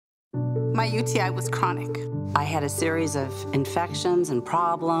My UTI was chronic. I had a series of infections and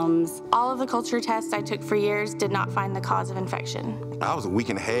problems. All of the culture tests I took for years did not find the cause of infection. I was a week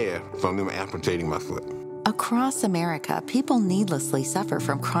and a half from them amputating my foot. Across America, people needlessly suffer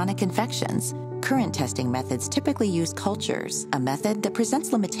from chronic infections. Current testing methods typically use cultures, a method that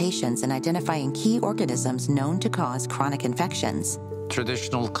presents limitations in identifying key organisms known to cause chronic infections.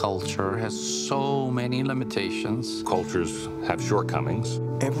 Traditional culture has so many limitations. Cultures have shortcomings.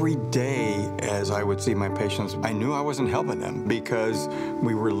 Every day as I would see my patients, I knew I wasn't helping them because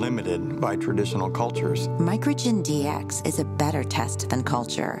we were limited by traditional cultures. MicroGenDX is a better test than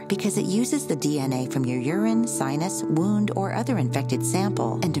culture because it uses the DNA from your urine, sinus, wound, or other infected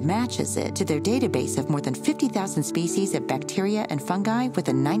sample and matches it to their database of more than 50,000 species of bacteria and fungi with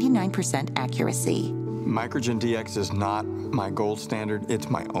a 99% accuracy. MicroGenDX is not my gold standard, it's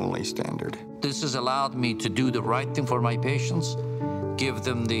my only standard. This has allowed me to do the right thing for my patients, give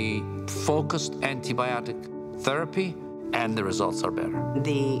them the focused antibiotic therapy, and the results are better.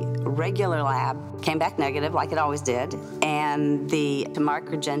 The regular lab came back negative, like it always did, and the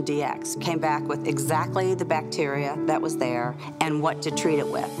MicroGenDX came back with exactly the bacteria that was there and what to treat it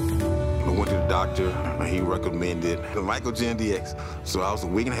with. I went to the doctor, and he recommended the MicroGenDX. So I was a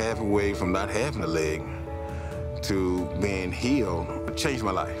week and a half away from not having a leg to being healed. It changed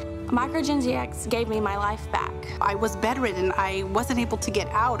my life. MicroGenDX gave me my life back. I was bedridden. I wasn't able to get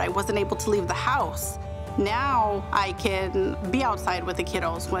out. I wasn't able to leave the house. Now I can be outside with the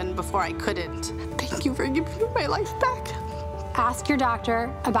kiddos when before I couldn't. Thank you for giving me my life back. Ask your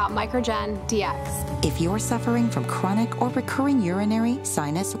doctor about MicroGenDX. If you're suffering from chronic or recurring urinary,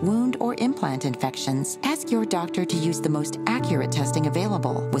 sinus, wound, or implant infections, ask your doctor to use the most accurate testing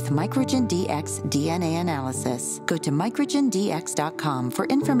available with MicroGenDX DNA analysis. Go to microgendx.com for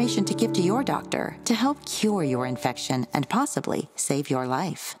information to give to your doctor to help cure your infection and possibly save your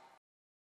life.